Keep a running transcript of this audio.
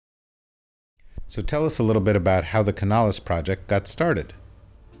So tell us a little bit about how the Canales project got started.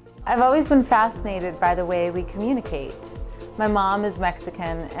 I've always been fascinated by the way we communicate. My mom is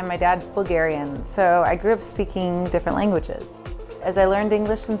Mexican and my dad's Bulgarian, so I grew up speaking different languages. As I learned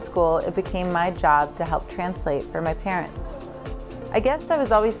English in school, it became my job to help translate for my parents. I guess I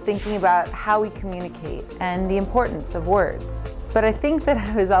was always thinking about how we communicate and the importance of words. But I think that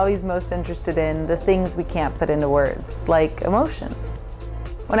I was always most interested in the things we can't put into words, like emotion.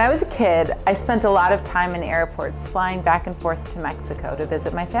 When I was a kid, I spent a lot of time in airports flying back and forth to Mexico to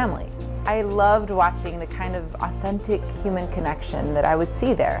visit my family. I loved watching the kind of authentic human connection that I would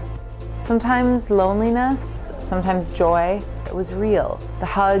see there. Sometimes loneliness, sometimes joy. It was real. The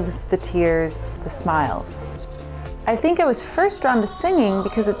hugs, the tears, the smiles. I think I was first drawn to singing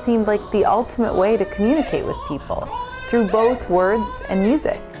because it seemed like the ultimate way to communicate with people, through both words and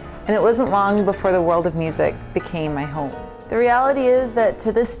music. And it wasn't long before the world of music became my home. The reality is that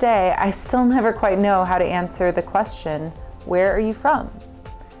to this day, I still never quite know how to answer the question, where are you from?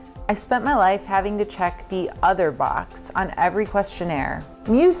 I spent my life having to check the other box on every questionnaire.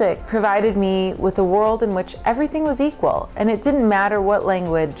 Music provided me with a world in which everything was equal, and it didn't matter what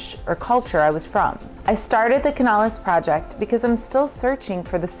language or culture I was from. I started the Canales project because I'm still searching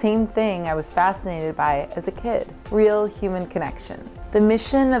for the same thing I was fascinated by as a kid, real human connection. The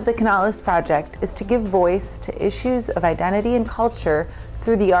mission of the Canales project is to give voice to issues of identity and culture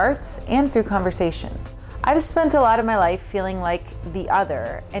through the arts and through conversation. I've spent a lot of my life feeling like the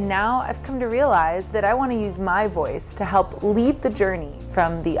other, and now I've come to realize that I want to use my voice to help lead the journey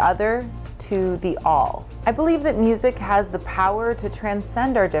from the other to the all. I believe that music has the power to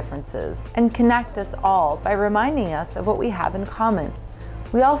transcend our differences and connect us all by reminding us of what we have in common.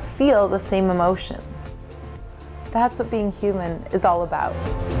 We all feel the same emotions. That's what being human is all about.